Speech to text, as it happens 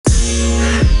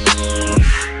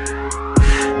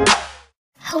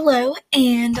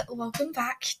welcome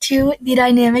back to the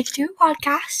Dynamic Duo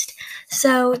podcast.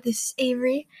 So this is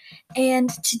Avery, and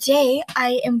today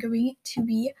I am going to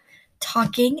be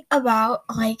talking about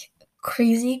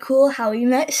crazy cool how we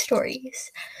met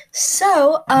stories.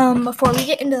 So before we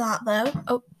get into that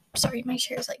though, sorry, my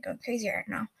chair is going crazy right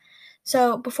now.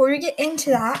 So before we get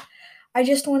into that, I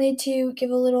just wanted to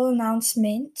give a little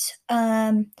announcement.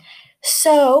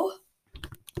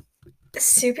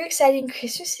 Super exciting.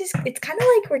 Christmas is, it's kind of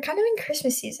like we're kind of in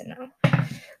Christmas season now,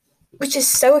 which is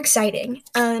so exciting.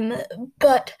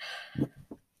 But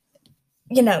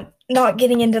not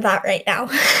getting into that right now.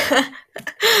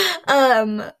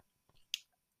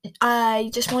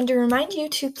 I just wanted to remind you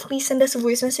to please send us a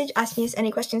voice message asking us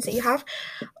any questions that you have.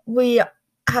 We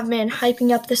have been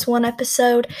hyping up this one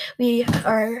episode. We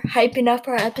are hyping up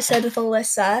our episode with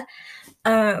Alyssa.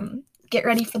 Get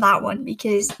ready for that one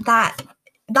because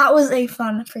that was a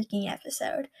fun freaking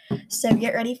episode. So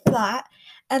get ready for that.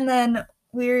 And then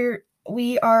we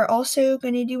are also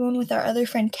going to do one with our other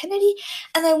friend Kennedy.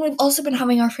 And then we've also been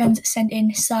having our friends send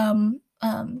in some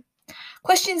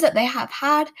questions that they have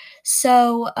had.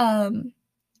 So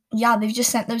they've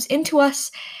just sent those in to us,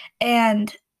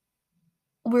 and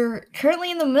we're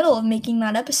currently in the middle of making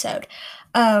that episode.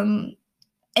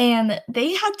 And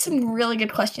they had some really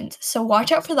good questions, so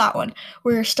watch out for that one.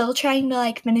 We're still trying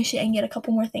to finish it and get a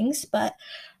couple more things, but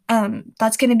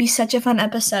that's going to be such a fun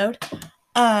episode.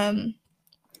 And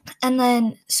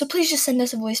then, so please just send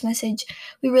us a voice message.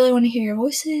 We really want to hear your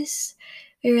voices.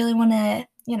 We really want to,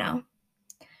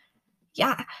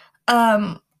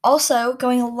 also,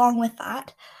 going along with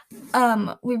that,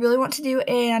 we really want to do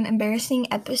an embarrassing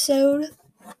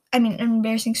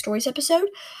stories episode.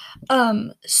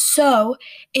 So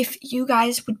if you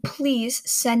guys would please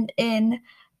send in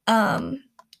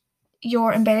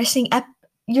your embarrassing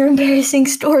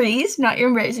stories, not your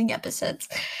embarrassing episodes.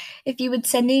 If you would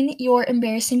send in your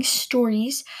embarrassing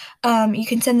stories, you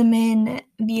can send them in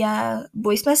via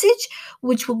voice message,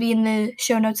 which will be in the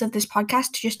show notes of this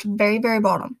podcast, just very, very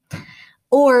bottom.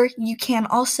 Or you can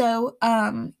also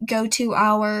go to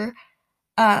our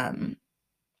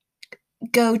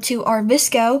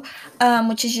Visco,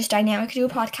 which is just Dynamic Duo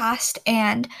podcast,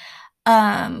 and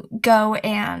go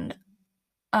and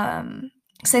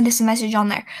send us a message on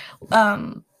there.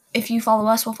 If you follow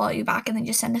us, we'll follow you back, and then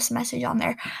just send us a message on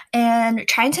there. And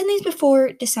try and send these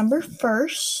before December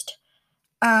 1st.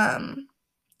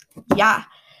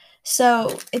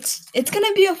 So it's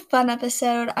gonna be a fun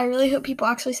episode. I really hope people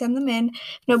actually send them in.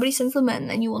 If nobody sends them in,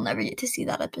 then you will never get to see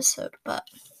that episode, but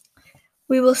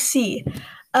we will see.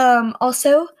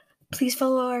 Also, please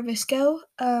follow our Visco.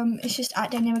 It's just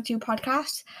at Dynamic Duo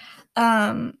Podcast.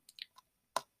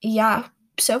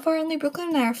 So far only Brooklyn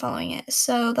and I are following it,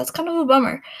 so that's kind of a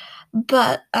bummer.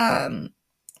 But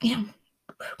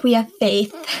we have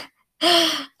faith.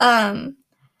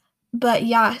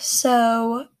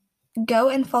 So go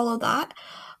and follow that.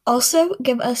 Also,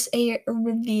 give us a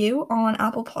review on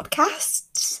Apple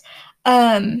Podcasts,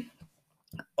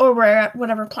 or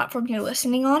whatever platform you're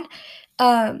listening on,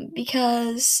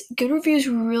 because good reviews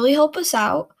really help us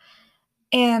out.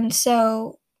 And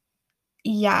so,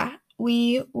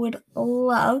 we would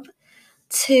love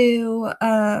to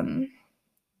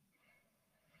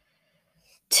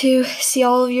see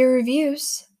all of your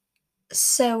reviews.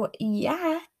 So,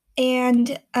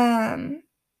 and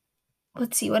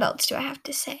let's see, what else do I have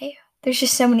to say? There's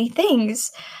just so many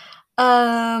things.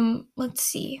 Let's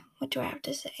see, what do I have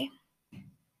to say?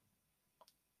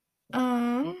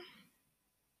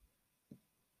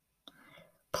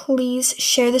 Please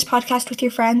share this podcast with your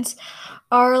friends.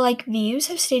 Our views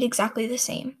have stayed exactly the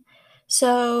same,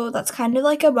 so that's kind of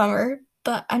a bummer,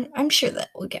 but I'm sure that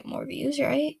we'll get more views,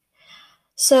 right?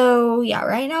 So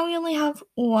right now we only have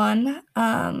one.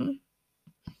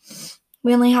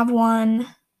 We only have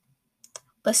one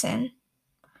listen.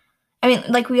 I mean,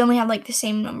 we only have the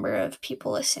same number of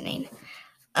people listening,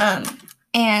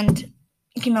 and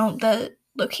the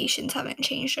locations haven't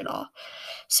changed at all.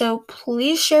 So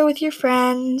please share with your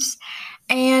friends.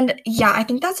 And I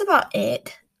think that's about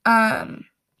it.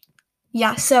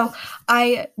 So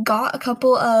I got a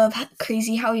couple of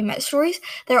crazy how we met stories.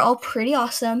 They're all pretty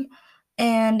awesome.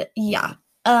 And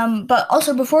but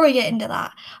also before we get into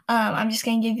that, I'm just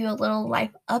going to give you a little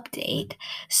life update.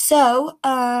 So,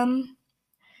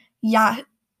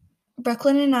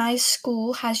 Brooklyn and I's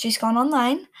school has just gone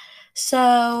online.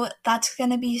 So that's going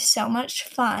to be so much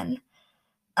fun.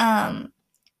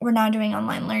 We're now doing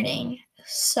online learning.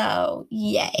 So,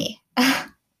 yay.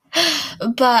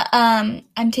 But I'm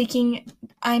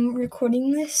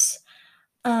recording this,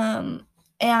 and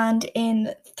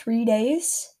in 3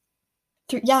 days,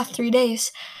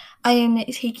 I am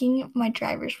taking my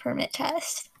driver's permit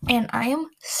test, and I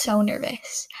am so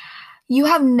nervous. You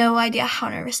have no idea how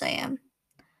nervous I am.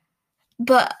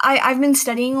 But I've been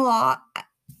studying a lot.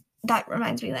 That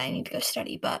reminds me that I need to go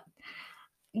study, but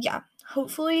yeah,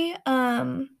 hopefully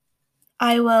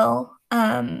I will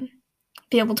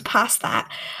be able to pass that.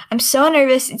 I'm so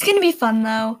nervous. It's going to be fun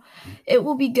though. It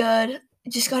will be good.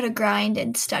 Just got to grind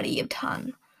and study a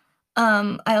ton.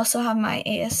 I also have my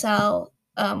ASL,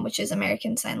 which is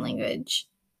American Sign Language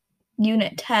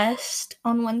unit test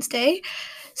on Wednesday.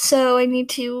 So I need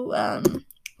to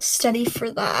study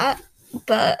for that.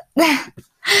 But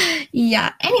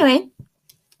yeah, anyway,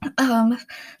 that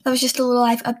was just a little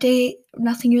life update.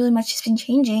 Nothing really much has been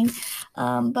changing.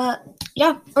 But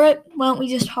yeah, all right, why don't we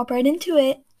just hop right into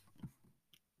it?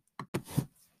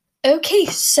 Okay,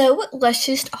 so let's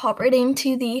just hop right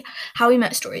into the how we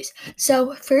met stories.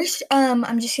 So first,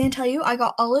 I'm just gonna tell you I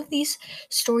got all of these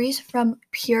stories from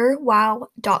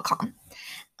purewow.com.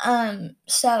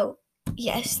 So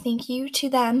yes, thank you to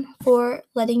them for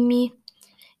letting me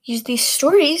use these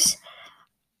stories.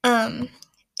 And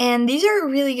these are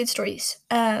really good stories.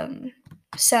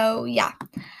 So yeah.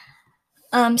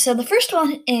 So the first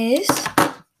one is,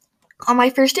 on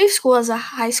my first day of school as a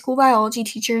high school biology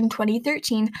teacher in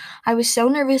 2013, I was so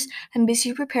nervous and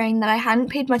busy preparing that I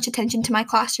hadn't paid much attention to my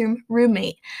classroom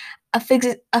roommate, a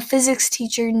physics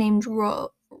teacher named Royo.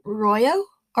 Ryo?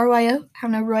 I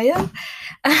don't know, Royo.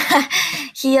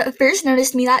 He first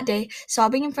noticed me that day,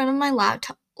 sobbing in front of my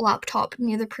laptop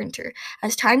near the printer.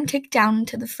 As time ticked down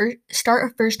to the start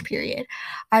of first period,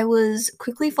 I was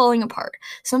quickly falling apart.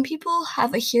 Some people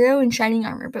have a hero in shining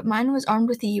armor, but mine was armed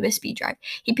with a USB drive.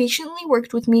 He patiently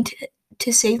worked with me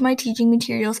to save my teaching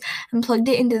materials and plugged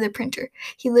it into the printer.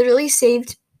 He literally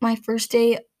saved my first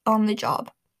day on the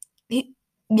job.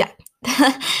 Yeah.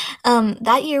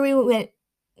 That year we went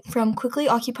from quickly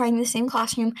occupying the same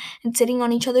classroom and sitting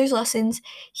on each other's lessons.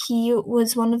 He's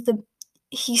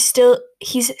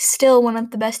still one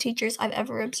of the best teachers I've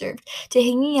ever observed, to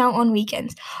hanging out on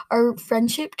weekends. Our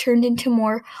friendship turned into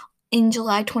more in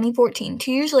July 2014.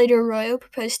 2 years later, Royo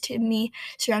proposed to me,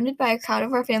 surrounded by a crowd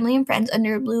of our family and friends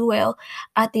under a blue whale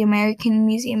at the American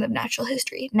Museum of Natural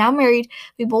History. Now married,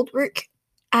 we both work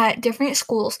at different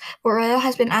schools, but Royo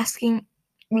has been asking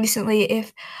recently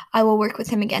if I will work with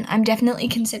him again. I'm definitely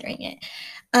considering it.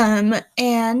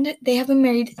 And they have been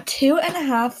married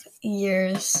 2.5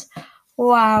 years.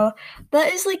 Wow,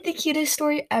 that is like the cutest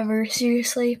story ever.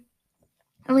 Seriously,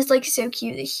 it was like so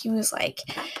cute that he was like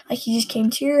he just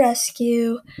came to your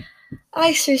rescue.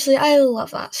 I love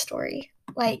that story.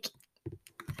 Like,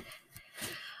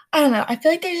 I don't know. I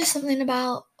feel like there's just something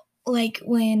about like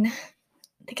when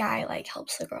the guy like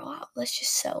helps the girl out. That's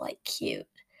just so like cute.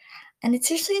 And it's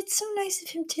so nice of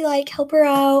him to like help her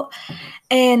out.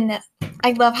 And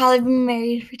I love how they've been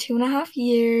married for 2.5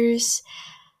 years.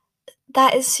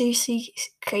 That is seriously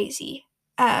crazy.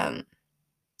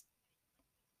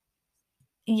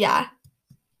 Yeah.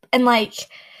 And like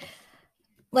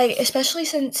especially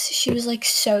since she was like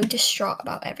so distraught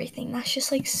about everything. That's just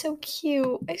like so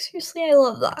cute. I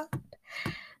love that.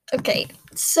 Okay,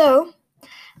 so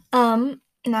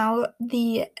now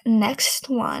the next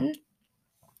one.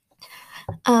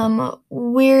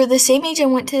 We're the same age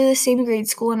and went to the same grade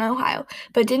school in Ohio,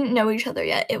 but didn't know each other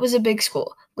yet. It was a big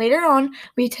school. Later on,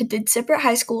 we attended separate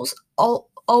high schools, all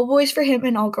boys for him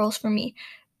and all girls for me.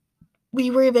 We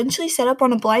were eventually set up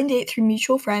on a blind date through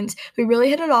mutual friends. We really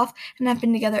hit it off and have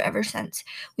been together ever since.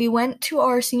 We went to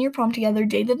our senior prom together,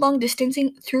 dated long distance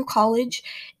through college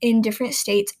in different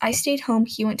states. I stayed home,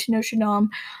 he went to Notre Dame,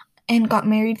 and got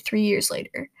married 3 years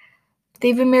later.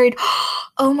 They've been married,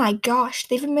 oh my gosh,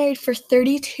 they've been married for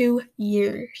 32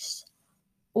 years.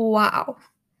 Wow.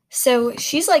 So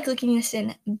she's like looking at this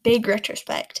in big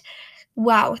retrospect.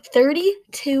 Wow,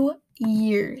 32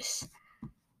 years.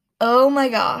 Oh my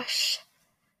gosh.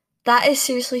 That is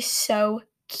seriously so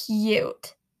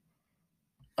cute.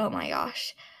 Oh my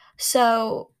gosh.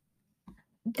 So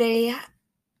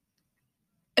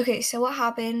so what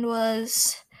happened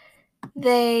was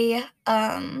they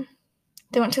went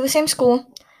to the same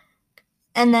school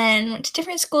and then went to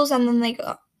different schools, and then they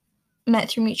met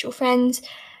through mutual friends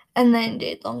and then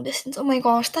did long distance. Oh my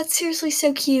gosh, that's seriously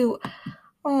so cute.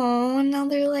 Oh, and now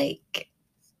they're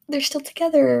still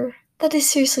together. That is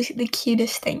seriously the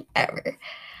cutest thing ever.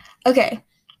 Okay,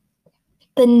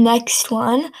 the next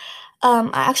one.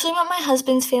 I actually met my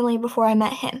husband's family before I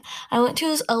met him. I went to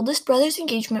his eldest brother's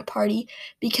engagement party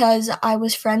because I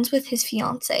was friends with his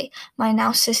fiance, my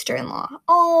now sister-in-law.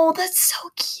 Oh, that's so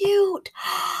cute.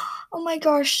 Oh my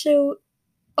gosh,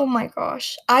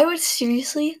 I would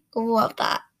seriously love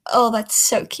that. Oh, that's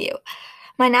so cute.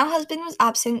 My now husband was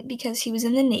absent because he was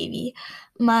in the Navy.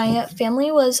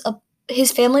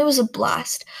 His family was a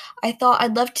blast. I thought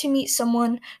I'd love to meet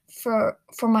someone for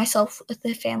myself with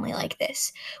a family like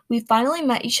this. We finally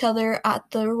met each other at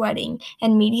the wedding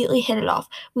and immediately hit it off.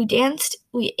 We danced,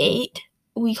 we ate,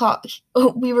 we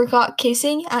were caught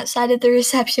kissing outside of the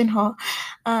reception hall.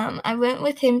 I went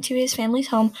with him to his family's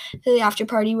home to the after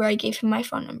party where I gave him my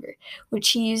phone number, which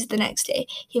he used the next day.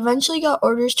 He eventually got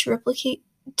orders to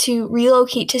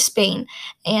relocate to Spain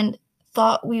and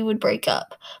thought we would break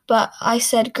up. But I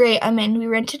said, great, I'm in. We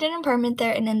rented an apartment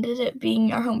there and ended up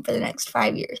being our home for the next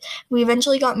 5 years. We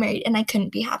eventually got married and I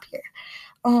couldn't be happier.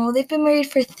 Oh, they've been married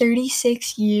for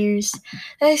 36 years.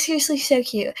 That is seriously so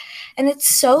cute. And it's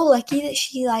so lucky that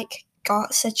she,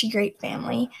 got such a great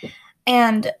family.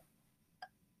 And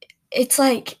it's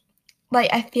I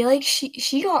feel like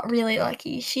she got really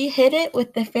lucky. She hit it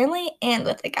with the family and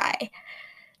with the guy.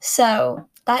 So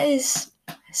that is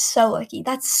so lucky.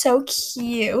 That's so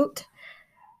cute.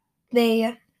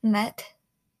 They met.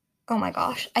 Oh my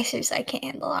gosh. I can't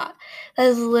handle that. That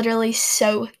is literally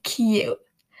so cute.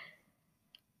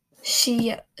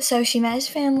 She met his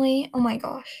family. Oh my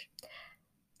gosh.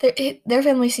 Their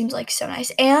family seems like so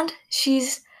nice. And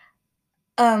she's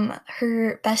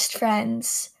her best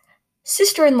friend's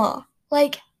sister-in-law.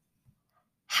 Like,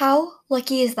 how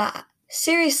lucky is that?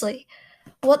 Seriously.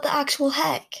 What the actual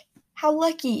heck? How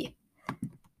lucky.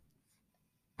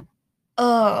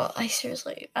 Oh,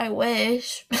 I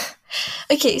wish.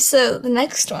 Okay, so the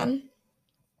next one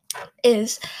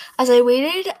is, as I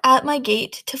waited at my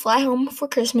gate to fly home for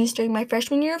Christmas during my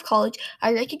freshman year of college,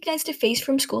 I recognized a face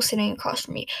from school sitting across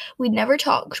from me. We'd never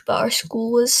talked, but our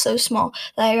school was so small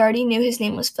that I already knew his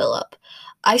name was Philip.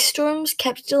 Ice storms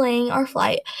kept delaying our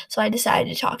flight, so I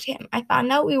decided to talk to him. I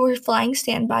found out we were flying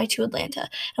standby to Atlanta,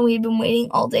 and we had been waiting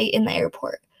all day in the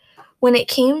airport. When it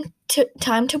came to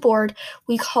time to board,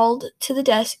 he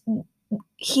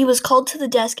was called to the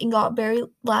desk and got very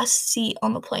last seat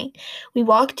on the plane. We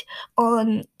walked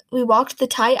the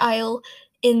tight aisle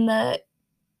in the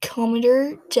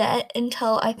Commodore jet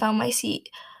until I found my seat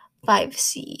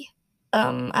 5C.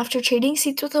 After trading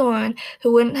seats with a woman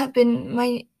who would have been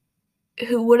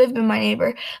my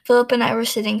neighbor, Philip and I were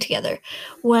sitting together.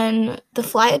 When the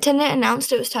flight attendant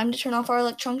announced it was time to turn off our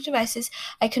electronic devices,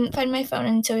 I couldn't find my phone,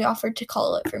 and so he offered to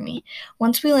call it for me.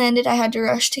 Once we landed, I had to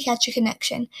rush to catch a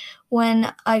connection.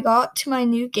 When I got to my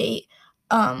new gate,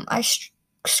 I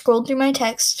scrolled through my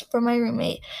text from my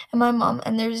roommate and my mom,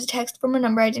 and there was a text from a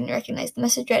number I didn't recognize. The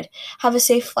message read, "Have a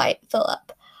safe flight,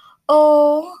 Philip."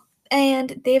 Oh,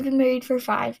 and they have been married for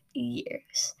 5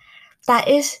 years. That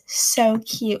is so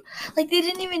cute. Like, they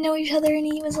didn't even know each other, and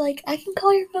he was like, I can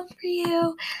call your phone for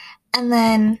you. And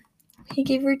then he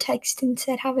gave her a text and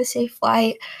said, have a safe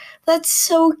flight. That's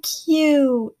so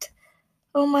cute.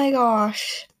 Oh my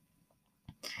gosh.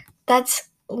 That's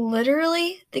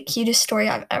literally the cutest story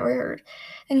I've ever heard.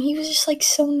 And he was just,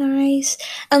 so nice.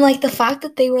 And, the fact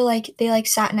that they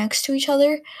sat next to each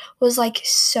other was,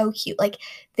 so cute.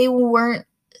 They weren't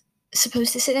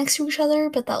supposed to sit next to each other,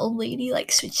 but that old lady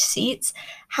switched seats.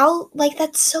 How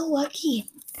that's so lucky.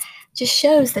 Just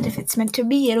shows that if it's meant to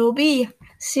be, it'll be.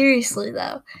 Seriously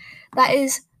though, that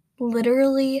is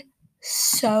literally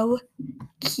so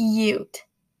cute.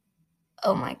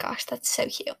 Oh my gosh, that's so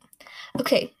cute.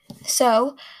 Okay,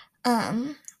 so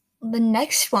the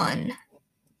next one,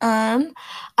 I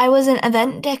was an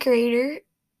event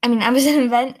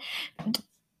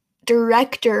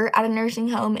director at a nursing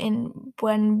home in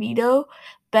Buenvido,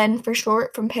 Ben for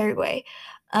short, from Paraguay.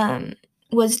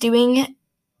 Was doing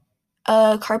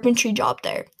a carpentry job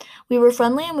there. We were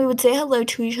friendly and we would say hello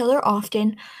to each other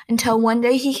often until one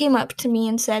day he came up to me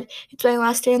and said, "It's my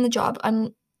last day on the job.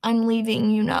 I'm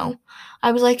leaving, you know."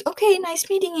 I was like, "Okay, nice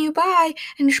meeting you, bye."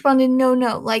 And he responded, No,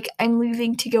 I'm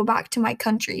leaving to go back to my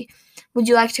country. Would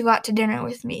you like to go out to dinner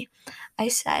with me?" I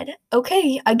said,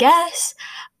 "Okay, I guess."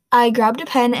 I grabbed a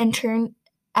pen and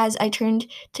as I turned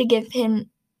to give him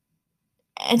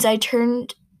as I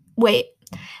turned wait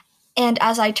and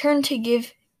as I turned to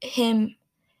give him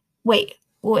wait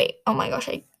oh my gosh,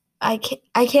 I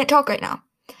can't talk right now.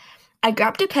 I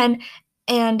grabbed a pen,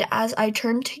 and as I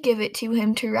turned to give it to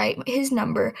him to write his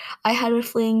number, I had a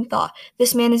fleeting thought.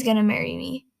 This man is going to marry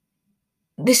me.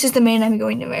 This is the man I'm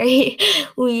going to marry.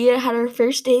 We had our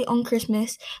first date on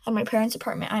Christmas at my parents'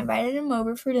 apartment. I invited him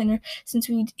over for dinner since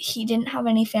he didn't have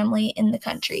any family in the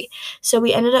country. So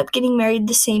we ended up getting married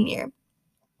the same year.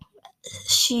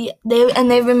 They've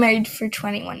been married for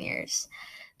 21 years.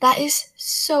 That is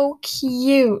so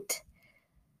cute.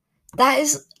 That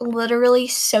is literally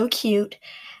so cute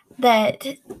that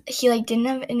he didn't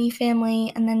have any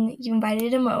family, and then you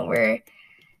invited him over.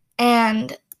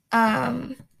 And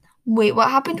wait, what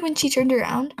happened when she turned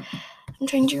around? I'm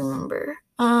trying to remember.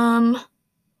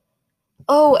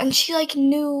 Oh, and she like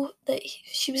knew that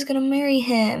she was gonna marry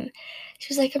him.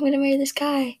 She was like, I'm gonna marry this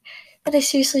guy. That is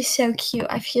seriously so cute.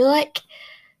 I feel like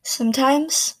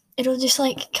sometimes it'll just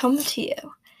like come to you.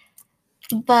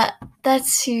 But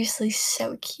that's seriously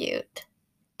so cute.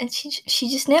 And she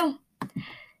just knew.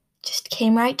 Just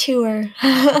came right to her.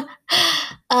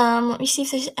 Let me see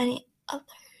if there's any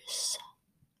others.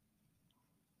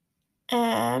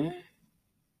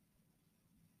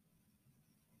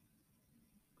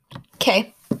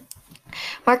 Okay.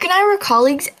 Mark and I were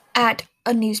colleagues at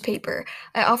a newspaper.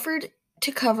 I offered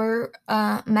to cover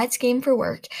Mets game for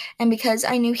work, and because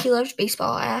I knew he loved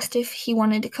baseball, I asked if he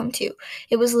wanted to come too.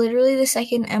 It was literally the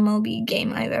second MLB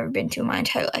game I've ever been to in my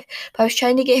entire life, but I was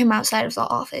trying to get him outside of the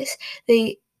office.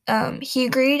 He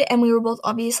agreed, and we were both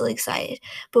obviously excited.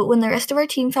 But when the rest of our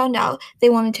team found out,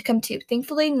 they wanted to come too.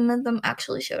 Thankfully, none of them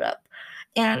actually showed up,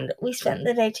 and we spent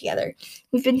the day together.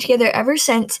 We've been together ever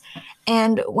since,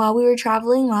 and while we were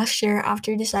traveling last year,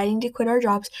 after deciding to quit our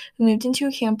jobs, we moved into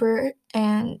a camper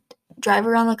and drive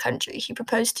around the country. He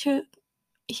proposed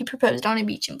on a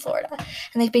beach in Florida,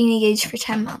 and they've been engaged for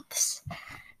 10 months.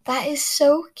 That is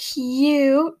so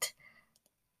cute.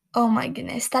 Oh my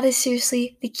goodness, that is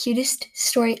seriously the cutest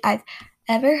story I've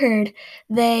ever heard.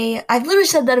 I've literally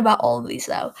said that about all of these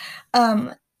though.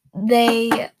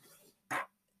 They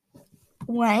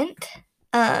went,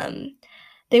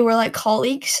 they were like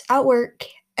colleagues at work,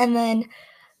 and then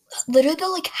literally they're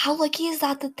like, how lucky is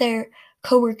that their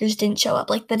coworkers didn't show up?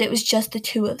 Like that it was just the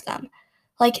two of them.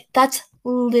 Like that's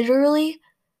literally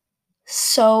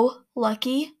so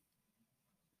lucky.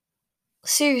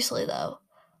 Seriously though.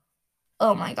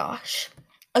 Oh my gosh.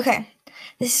 Okay,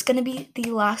 this is gonna be the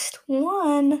last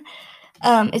one.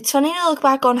 It's funny to look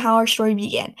back on how our story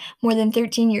began more than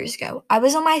 13 years ago. I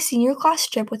was on my senior class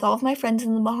trip with all of my friends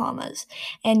in the Bahamas,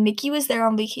 and Mickey was there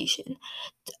on vacation.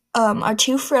 Our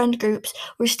two friend groups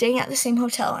were staying at the same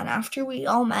hotel, and after we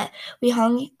all met, we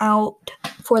hung out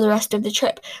for the rest of the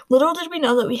trip. Little did we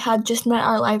know that we had just met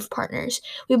our life partners.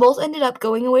 We both ended up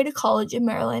going away to college in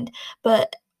Maryland,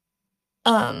 but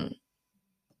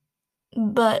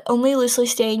only loosely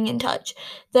staying in touch.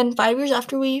 Then 5 years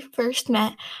after we first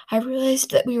met, I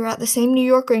realized that we were at the same New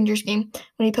York Rangers game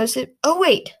when he posted, oh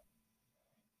wait,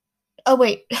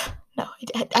 no,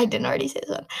 I didn't already say this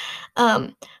one.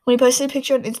 When he posted a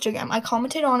picture on Instagram, I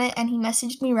commented on it and he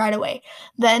messaged me right away.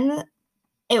 Then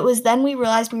we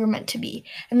realized we were meant to be,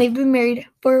 and they've been married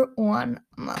for 1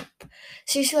 month.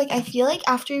 Seriously, like I feel like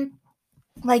after,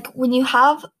 like when you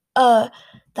have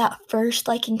that first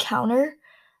like encounter,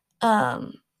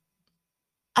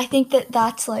 I think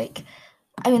that's like,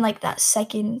 like that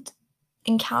second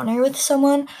encounter with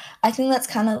someone, I think that's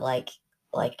kind of like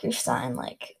your sign,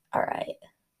 like, all right,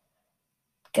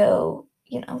 go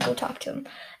talk to him.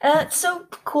 And it's so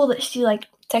cool that she like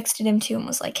texted him too and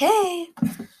was like, hey,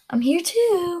 I'm here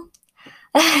too.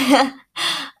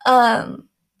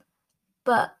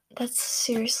 But that's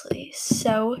seriously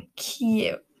so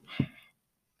cute.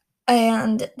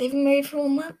 And they've been married for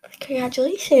 1 month.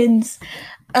 Congratulations.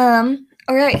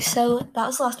 Alright, so that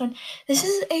was the last one. This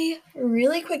is a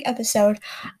really quick episode.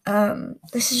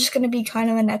 This is just gonna be kind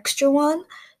of an extra one.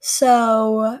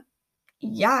 So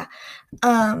yeah.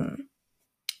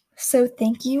 So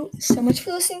thank you so much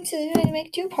for listening to the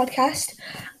Dynamic Duo podcast.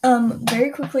 Very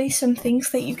quickly, some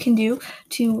things that you can do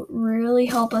to really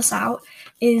help us out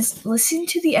is listen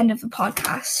to the end of the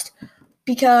podcast,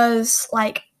 because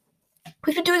like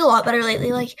we've been doing a lot better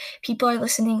lately. Like people are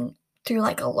listening through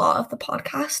like a lot of the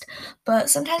podcast, but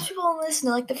sometimes people only listen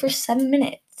to like the first 7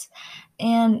 minutes,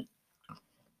 and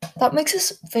that makes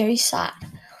us very sad.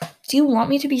 Do you want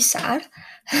me to be sad?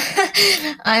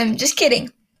 I'm just kidding.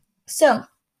 So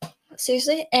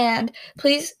seriously, and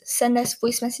please send us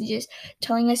voice messages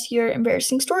telling us your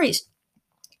embarrassing stories,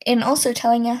 and also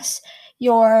telling us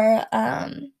your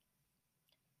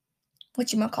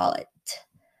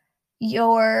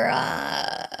your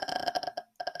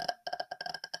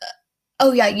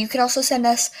oh yeah, you can also send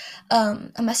us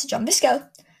a message on Visco,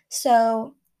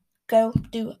 so go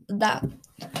do that.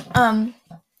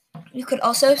 You could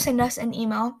also send us an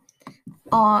email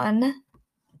to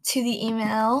the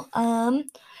email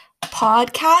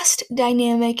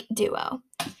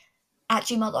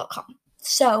podcastdynamicduo@gmail.com.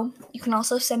 So you can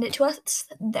also send it to us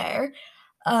there.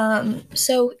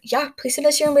 So yeah, please send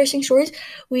us your embarrassing stories.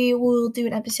 We will do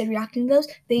an episode reacting to those.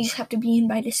 They just have to be in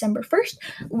by December 1st.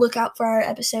 Look out for our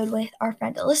episode with our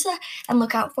friend Alyssa, and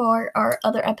look out for our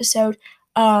other episode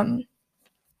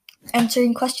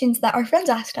answering questions that our friends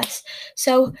asked us.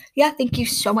 So yeah, thank you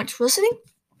so much for listening.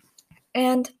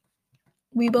 and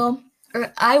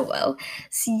I will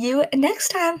see you next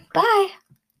time. Bye.